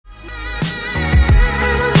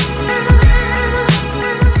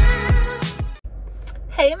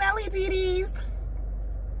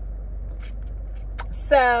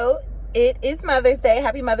So it is Mother's Day.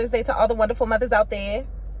 Happy Mother's Day to all the wonderful mothers out there.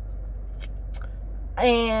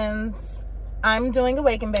 And I'm doing a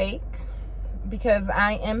wake and bake because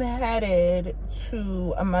I am headed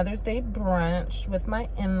to a Mother's Day brunch with my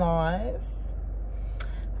in-laws.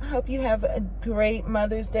 I hope you have a great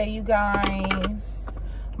Mother's Day, you guys.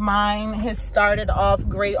 Mine has started off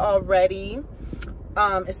great already.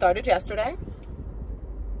 It started yesterday.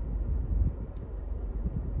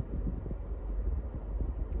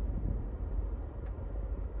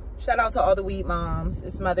 Shout out to all the weed moms.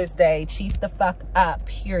 It's Mother's Day. Chief the fuck up,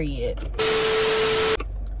 period.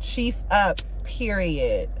 Chief up,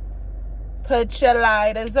 period. Put your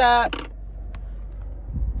lighters up.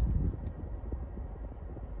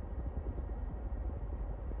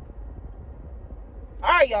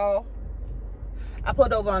 All right, y'all. I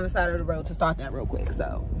pulled over on the side of the road to start that real quick,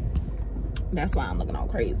 so that's why I'm looking all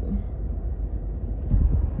crazy.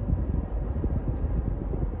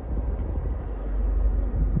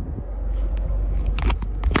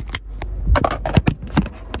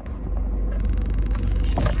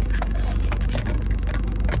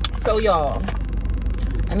 So y'all,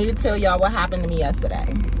 I need to tell y'all what happened to me yesterday.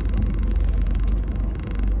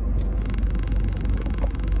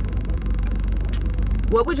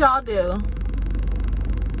 What would y'all do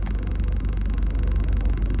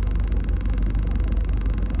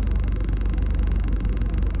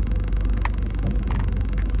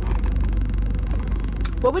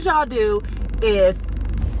if,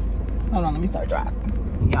 hold on, let me start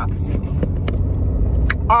driving. Y'all can see me.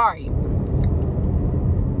 All right.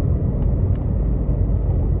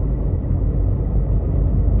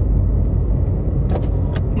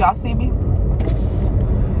 Y'all see me?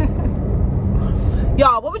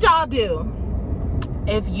 Y'all, what would y'all do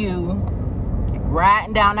if you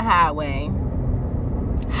riding down the highway,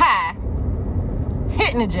 high,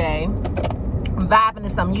 hitting the J, vibing to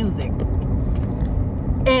some music,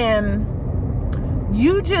 and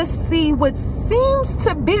you just see what seems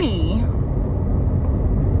to be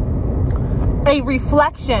a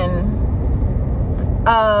reflection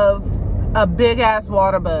of a big ass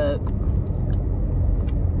water bug?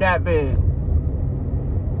 That big.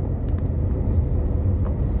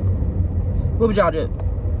 What would y'all do?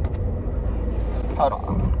 Hold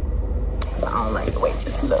on. I don't like the way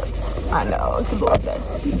this looks. I know, it's a little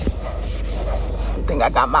messy. I think I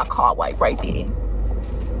got my car wipe right there.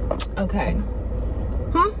 Okay.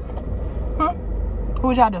 What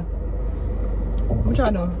would y'all do? What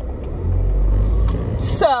y'all doing?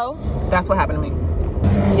 So, that's what happened to me.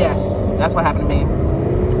 Yes, that's what happened to me.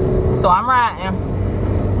 So I'm riding.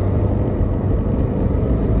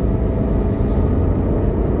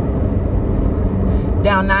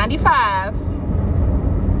 Down 95,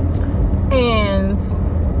 and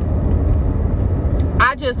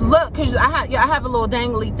I just look because I have a little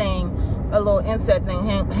dangly thing, a little insect thing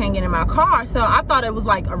hanging in my car. So I thought it was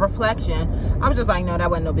like a reflection. I was just like, no, that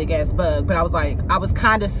wasn't no big ass bug. But I was like, I was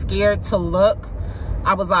kind of scared to look.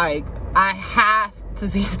 I was like, I have to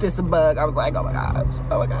see if this is a bug. I was like, oh my gosh,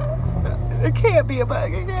 it can't be a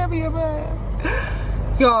bug. It can't be a bug.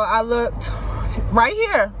 Y'all, I looked right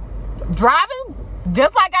here, driving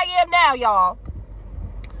just like I am now, y'all.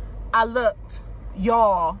 I looked,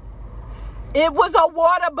 y'all. It was a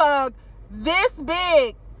water bug this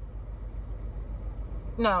big.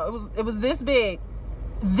 No, it was this big.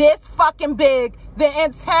 This fucking big. The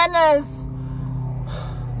antennas.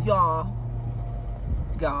 Y'all.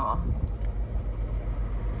 Gotta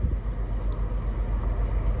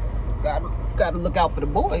look out for the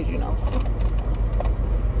boys, you know.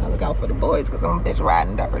 Gotta look out for the boys because I'm a bitch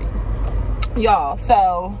riding dirty. Y'all,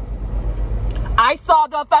 so I saw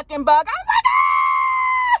the fucking bug. I was like,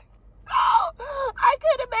 ah! No, I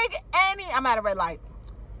couldn't make any. I'm at a red light.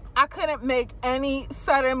 I couldn't make any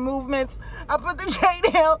sudden movements. I put the J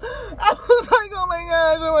down. I was like, oh my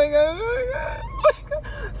gosh, oh my gosh, oh my gosh, oh my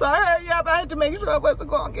gosh. So I hurried up. I had to make sure I wasn't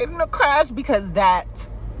going to get in a crash because that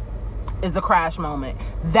is a crash moment.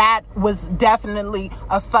 That was definitely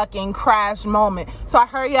a fucking crash moment. So I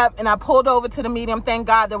hurry up and I pulled over to the medium. Thank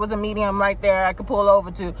God there was a medium right there I could pull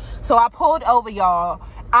over to. So I pulled over, y'all.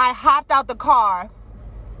 I hopped out the car.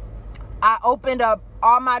 I opened up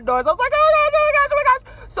all my doors. I was like, oh my gosh, oh my gosh, oh my gosh.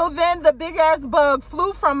 So then the big ass bug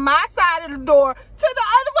flew from my side of the door to the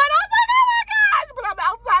other one. I was like, oh my gosh. But I'm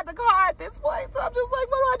outside the car at this point. So I'm just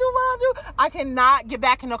like, what do I do? I cannot get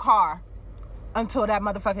back in the car until that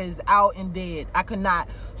motherfucker is out and dead. I could not.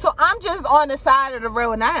 So I'm just on the side of the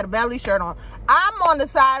road, and I had a belly shirt on. I'm on the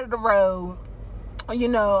side of the road, you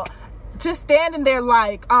know, just standing there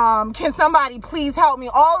like, can somebody please help me?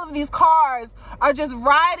 All of these cars are just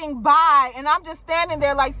riding by, and I'm just standing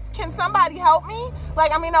there like, can somebody help me?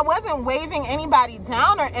 Like, I mean, I wasn't waving anybody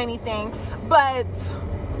down or anything, but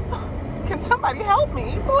can somebody help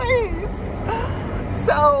me, please?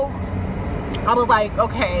 So I was like,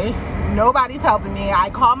 okay, nobody's helping me. I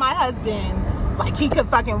called my husband, like he could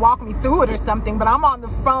fucking walk me through it or something, but I'm on the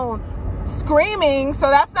phone screaming, so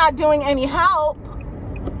that's not doing any help.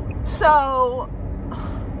 So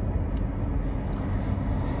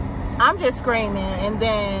I'm just screaming, and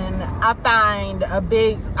then I find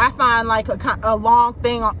like a long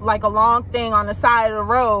thing on the side of the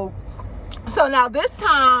road. So now this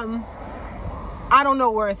time I don't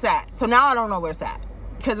know where it's at. So now I don't know where it's at,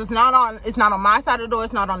 because it's not on my side of the door,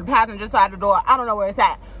 it's not on the passenger side of the door. I don't know where it's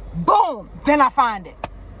at. Boom, then I find it.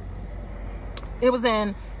 It was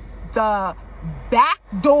in the back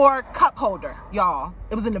door cup holder, y'all.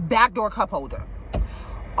 It was in the back door cup holder.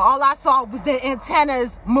 All I saw was the antennas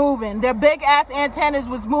moving. Their big ass antennas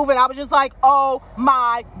was moving. I was just like, oh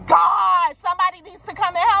my God, somebody needs to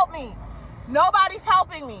come and help me. Nobody's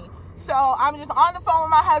helping me. So I'm just on the phone with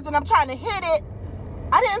my husband. I'm trying to hit it.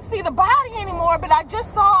 I didn't see the body anymore, but I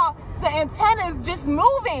just saw the antennas just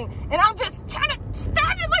moving. And I'm just trying to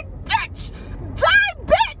stop it like, bitch, die,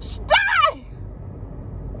 bitch, die.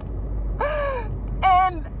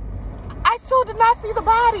 And I still did not see the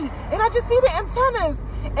body. And I just see the antennas.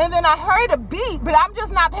 And then I heard a beat, but I'm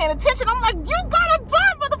just not paying attention. I'm like, you gotta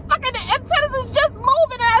die, motherfucker. The antennas is just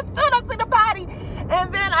moving and I still don't see the body.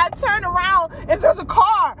 And then I turn around and there's a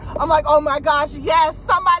car. I'm like, oh my gosh, yes,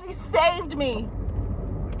 somebody saved me.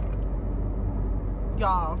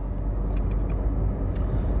 Y'all,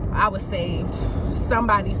 I was saved.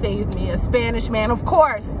 Somebody saved me. A Spanish man, of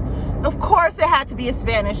course. Of course it had to be a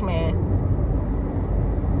Spanish man.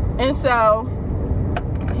 And so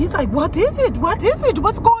he's like, what is it? What is it?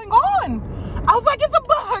 What's going on? I was like, it's a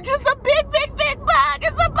bug. It's a big, big, big bug.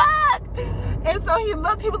 It's a bug. And so he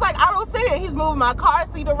looked, he was like, I don't see it. He's moving my car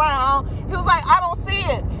seat around. He was like, I don't see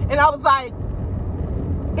it. And I was like,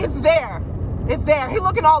 it's there. It's there. He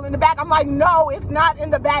looking all in the back. I'm like, no, it's not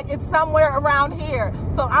in the back. It's somewhere around here.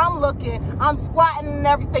 So I'm looking, I'm squatting and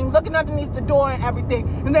everything, looking underneath the door and everything.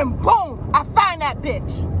 And then boom, I find that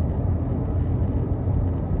bitch.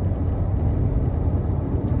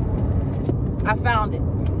 I found it.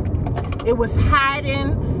 It was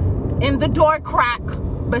hiding in the door crack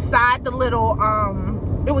beside the little,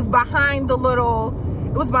 it was like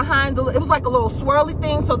a little swirly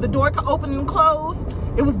thing so the door could open and close.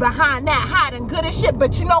 It was behind that, hiding good as shit.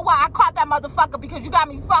 But you know what? I caught that motherfucker because you got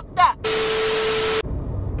me fucked up.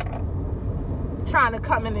 Trying to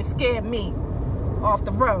come in and scare me off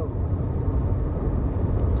the road.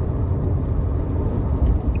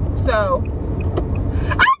 So,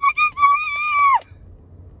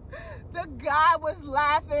 the guy was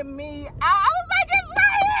laughing me out. I was like, it's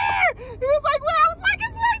right here. He was like, well, I was like,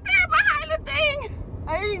 it's right there behind the thing.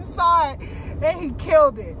 And he saw it and he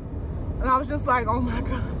killed it. And I was just like, oh my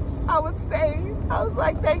gosh, I was saved. I was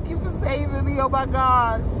like, thank you for saving me, oh my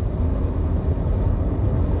God.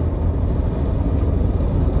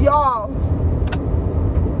 Y'all,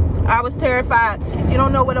 I was terrified. You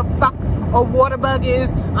don't know what the fuck a water bug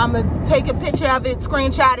is? I'm gonna take a picture of it,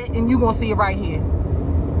 screenshot it, and you gonna see it right here.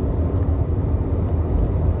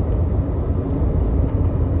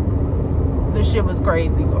 This shit was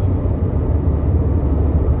crazy.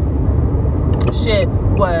 Shit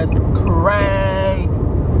was crazy.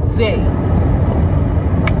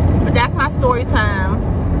 But that's my story time.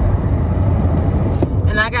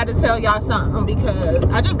 And I got to tell y'all something because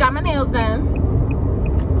I just got my nails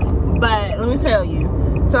done. But let me tell you.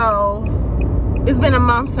 So, it's been a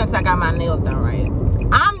month since I got my nails done, right?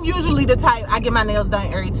 I'm usually the type, I get my nails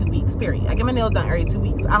done every 2 weeks, period. I get my nails done every 2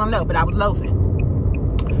 weeks. I don't know, but I was loafing.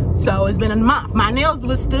 So, it's been a month. My nails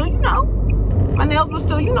was still, you know. My nails were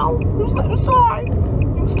still, you know, it was still alright.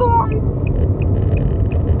 It was still alright.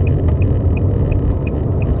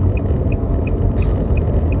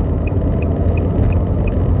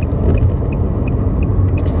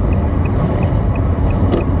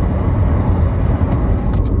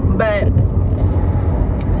 But,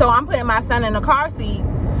 so I'm putting my son in the car seat,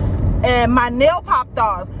 and my nail popped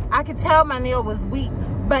off. I could tell my nail was weak,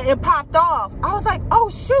 but it popped off. I was like, oh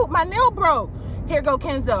shoot, my nail broke. Here go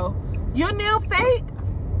Kenzo. Your nail fake?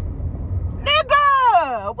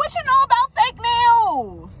 Nigga, what you know about fake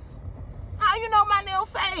nails? How you know my nail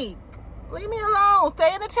fake? Leave me alone.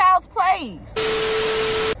 Stay in a child's place.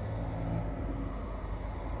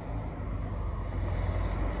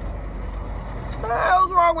 What the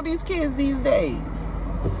hell's wrong with these kids these days?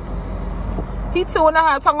 He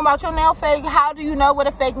 2.5 talking about your nail fake. How do you know what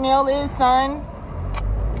a fake nail is, son?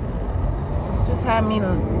 just had me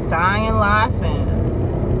dying laughing.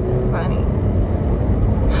 It's funny.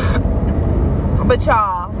 But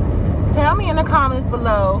y'all, tell me in the comments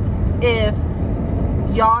below if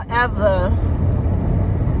y'all ever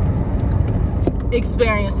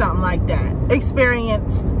experienced something like that.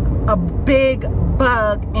 Experienced a big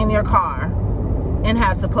bug in your car and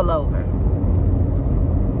had to pull over.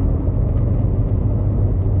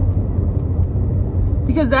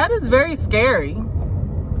 Because that is very scary.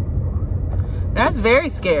 That's very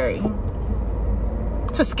scary.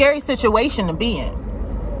 It's a scary situation to be in.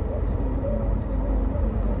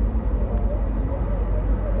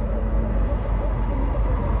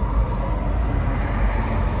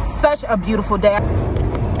 Such a beautiful day.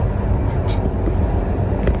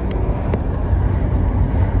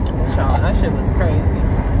 Sean, that shit was crazy.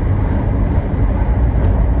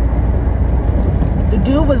 The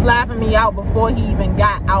dude was laughing me out before he even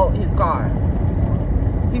got out his car.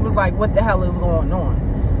 He was like, what the hell is going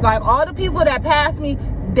on? Like, all the people that passed me,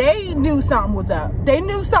 they knew something was up. They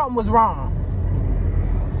knew something was wrong.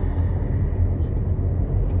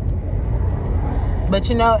 But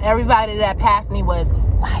you know, everybody that passed me was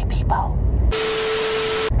white people.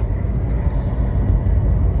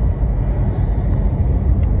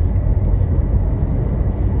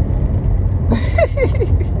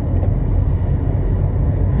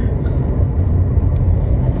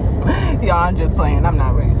 Y'all, I'm just playing. I'm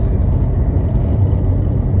not racist.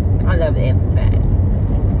 I love everybody.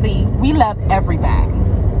 See, we love everybody.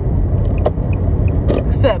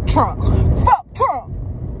 Except Trump. Fuck Trump.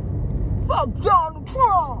 Fuck Donald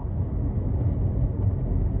Trump.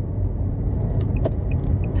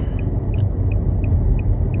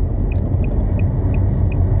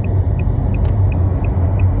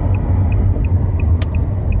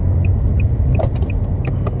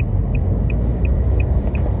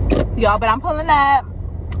 Y'all, but I'm pulling up.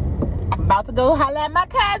 I'm about to go holler at my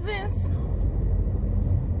cousins.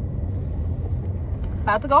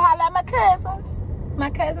 About to go holler at my cousins. My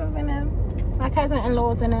cousins and them. My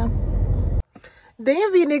cousin-in-laws and them.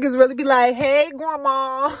 DMV niggas really be like, hey,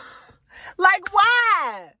 grandma. Like,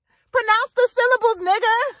 why? Pronounce the syllables,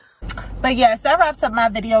 nigga. But yes, that wraps up my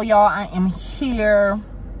video, y'all. I am here.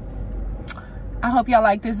 I hope y'all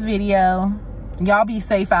like this video. Y'all be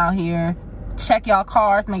safe out here. Check y'all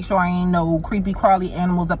cars. Make sure ain't no creepy crawly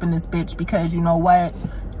animals up in this bitch, because you know what?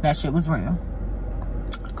 That shit was real.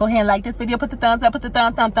 Go ahead and like this video. Put the thumbs up. Put the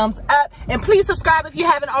thumbs up. And please subscribe if you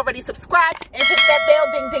haven't already subscribed. And hit that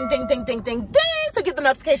bell. Ding, ding, ding, ding, ding, ding, ding. To get the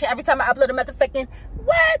notification every time I upload a motherfucking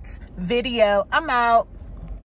video. I'm out.